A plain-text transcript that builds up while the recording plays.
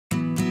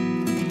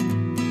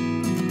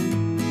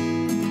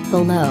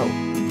below.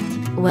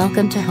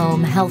 Welcome to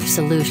Home Health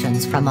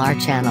Solutions from our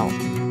channel.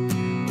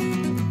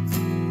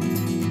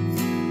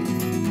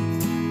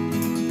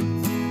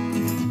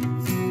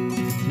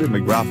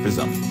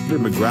 Dermographism,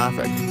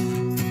 dermographic.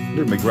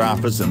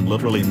 Dermographism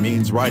literally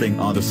means writing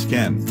on the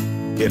skin.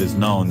 It is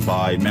known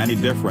by many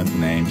different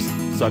names,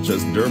 such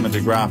as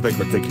dermatographic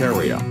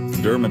urticaria,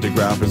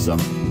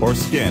 dermatographism, or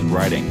skin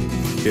writing.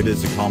 It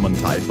is a common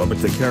type of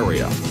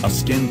urticaria, a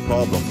skin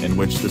problem in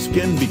which the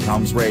skin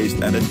becomes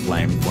raised and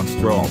inflamed when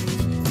stroked,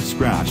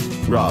 scratched,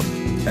 rubbed,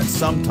 and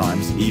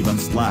sometimes even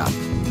slapped.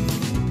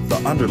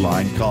 The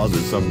underlying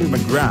causes of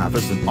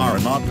dermographism are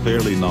not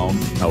clearly known,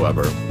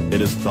 however, it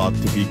is thought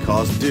to be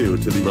caused due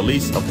to the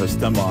release of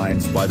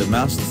histamines by the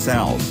mast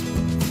cells.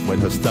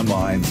 When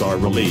histamines are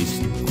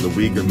released, the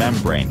weaker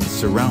membranes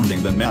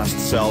surrounding the mast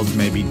cells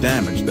may be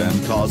damaged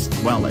and cause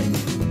swelling.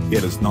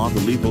 It is not a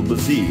lethal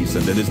disease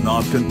and it is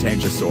not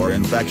contagious or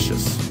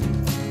infectious.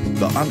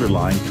 The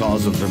underlying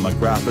cause of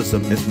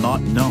dermographism is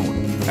not known,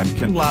 and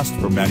can last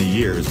for many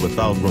years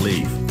without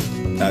relief.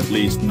 At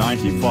least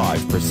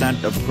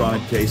 95% of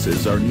chronic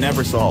cases are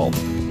never solved.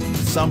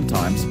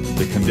 Sometimes,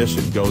 the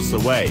condition goes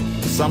away,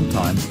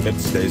 sometimes it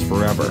stays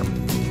forever.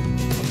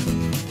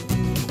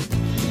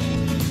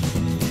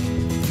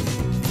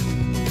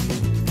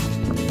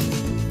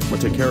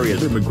 Urticaria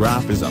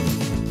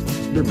dermographism.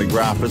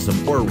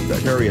 Dermographism or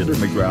urticaria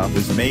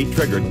dermographism may be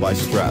triggered by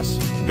stress,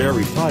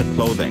 very tight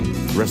clothing,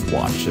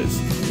 wristwatches,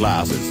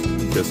 glasses,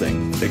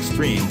 kissing,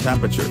 extreme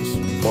temperatures,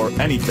 or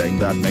anything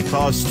that may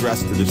cause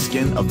stress to the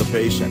skin of the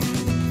patient.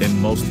 In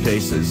most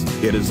cases,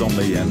 it is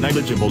only a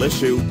negligible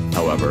issue,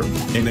 however,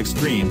 in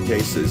extreme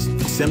cases,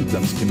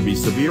 symptoms can be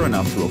severe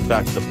enough to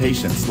affect the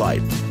patient's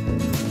life.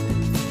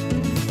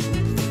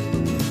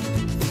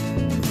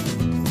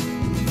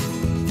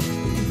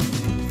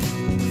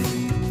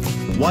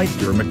 White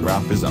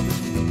dermographism.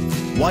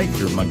 White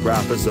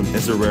dermographism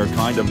is a rare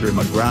kind of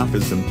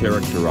dermographism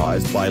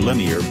characterized by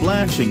linear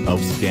blanching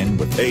of skin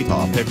with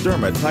atopic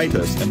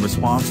dermatitis in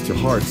response to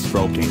hard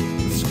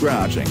stroking,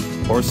 scratching,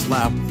 or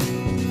slap.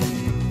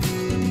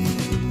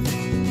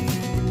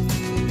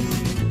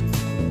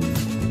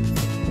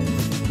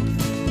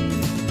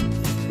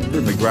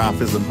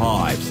 Dermographism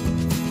hives.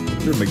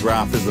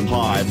 Dermographism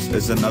hives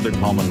is another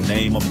common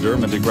name of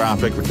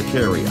dermatographic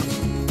urticaria.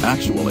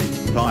 Actually,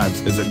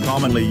 hives is a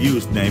commonly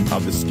used name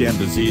of the skin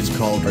disease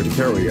called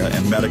urticaria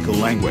in medical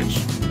language.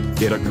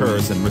 It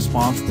occurs in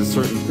response to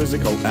certain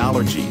physical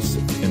allergies,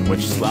 in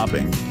which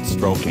slapping,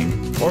 stroking,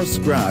 or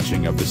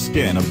scratching of the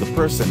skin of the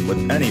person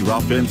with any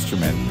rough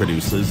instrument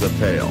produces a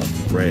pale,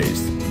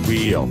 raised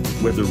wheal,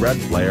 with a red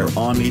flare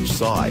on each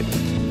side.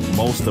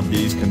 Most of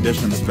these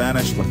conditions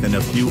vanish within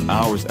a few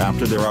hours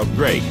after their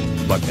outbreak,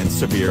 but in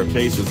severe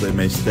cases they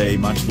may stay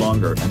much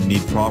longer and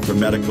need proper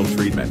medical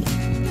treatment.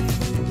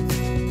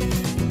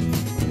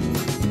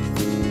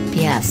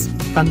 P.S.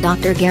 From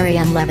Dr. Gary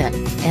and Levitt,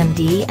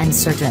 MD and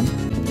surgeon.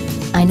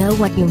 I know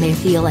what you may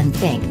feel and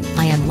think,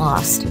 I am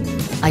lost.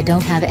 I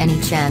don't have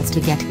any chance to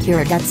get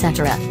cured,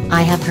 etc.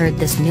 I have heard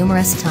this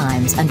numerous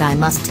times and I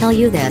must tell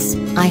you this,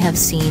 I have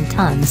seen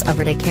tons of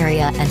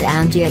urticaria and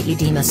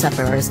angioedema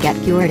sufferers get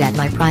cured at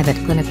my private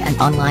clinic and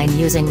online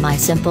using my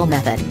simple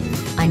method.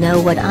 I know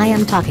what I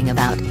am talking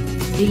about.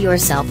 Do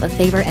yourself a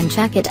favor and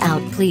check it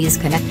out. Please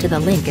connect to the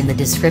link in the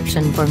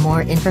description for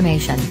more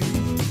information.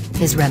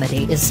 His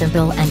remedy is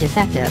simple and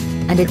effective,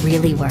 and it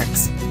really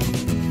works.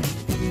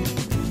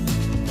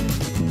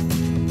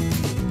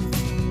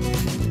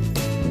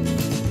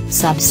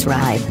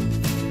 Subscribe.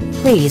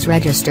 Please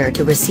register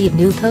to receive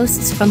new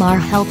posts from our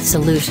Health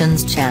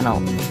Solutions channel.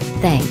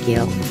 Thank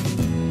you.